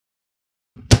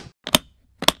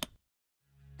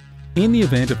In the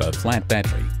event of a flat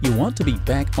battery, you want to be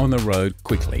back on the road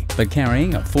quickly, but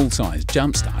carrying a full-size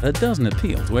jump starter doesn't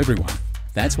appeal to everyone.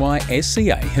 That's why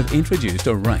SCA have introduced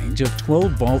a range of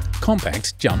 12-volt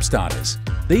compact jump starters.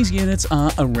 These units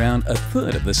are around a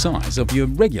third of the size of your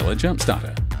regular jump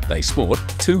starter. They sport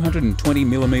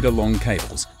 220mm long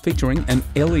cables featuring an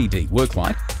LED work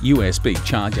light, USB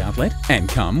charge outlet, and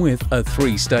come with a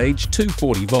 3-stage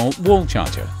 240-volt wall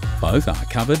charger. Both are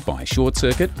covered by short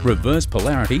circuit, reverse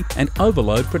polarity, and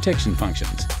overload protection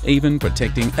functions, even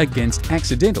protecting against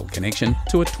accidental connection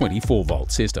to a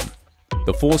 24-volt system.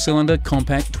 The 4-cylinder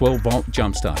compact 12-volt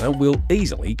jump starter will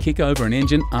easily kick over an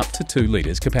engine up to 2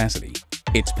 litres capacity.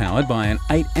 It's powered by an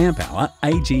 8 amp-hour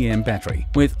AGM battery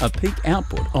with a peak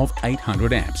output of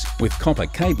 800 amps, with copper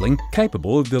cabling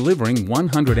capable of delivering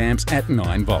 100 amps at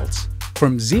 9 volts.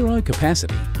 From zero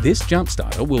capacity, this jump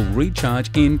starter will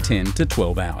recharge in 10 to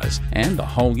 12 hours, and the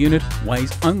whole unit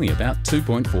weighs only about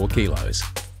 2.4 kilos.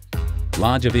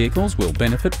 Larger vehicles will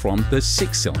benefit from the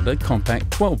 6-cylinder compact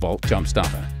 12-volt jump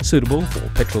starter, suitable for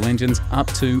petrol engines up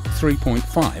to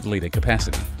 3.5 litre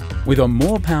capacity. With a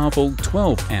more powerful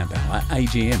 12 amp-hour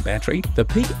AGM battery, the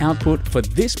peak output for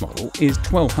this model is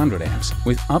 1200 amps,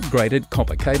 with upgraded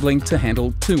copper cabling to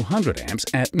handle 200 amps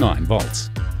at 9 volts.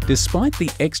 Despite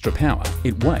the extra power,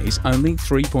 it weighs only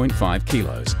 3.5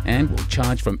 kilos and will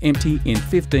charge from empty in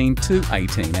 15 to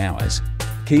 18 hours.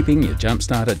 Keeping your jump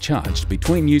starter charged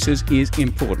between uses is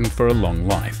important for a long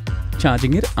life.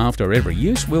 Charging it after every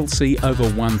use will see over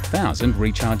 1,000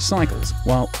 recharge cycles,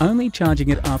 while only charging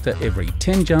it after every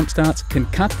 10 jump starts can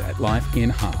cut that life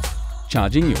in half.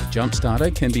 Charging your jump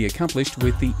starter can be accomplished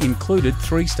with the included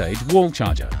 3-stage wall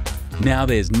charger. Now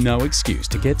there's no excuse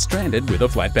to get stranded with a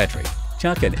flat battery.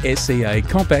 Chuck an SCA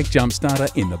compact jump starter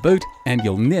in the boot and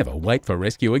you'll never wait for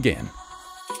rescue again.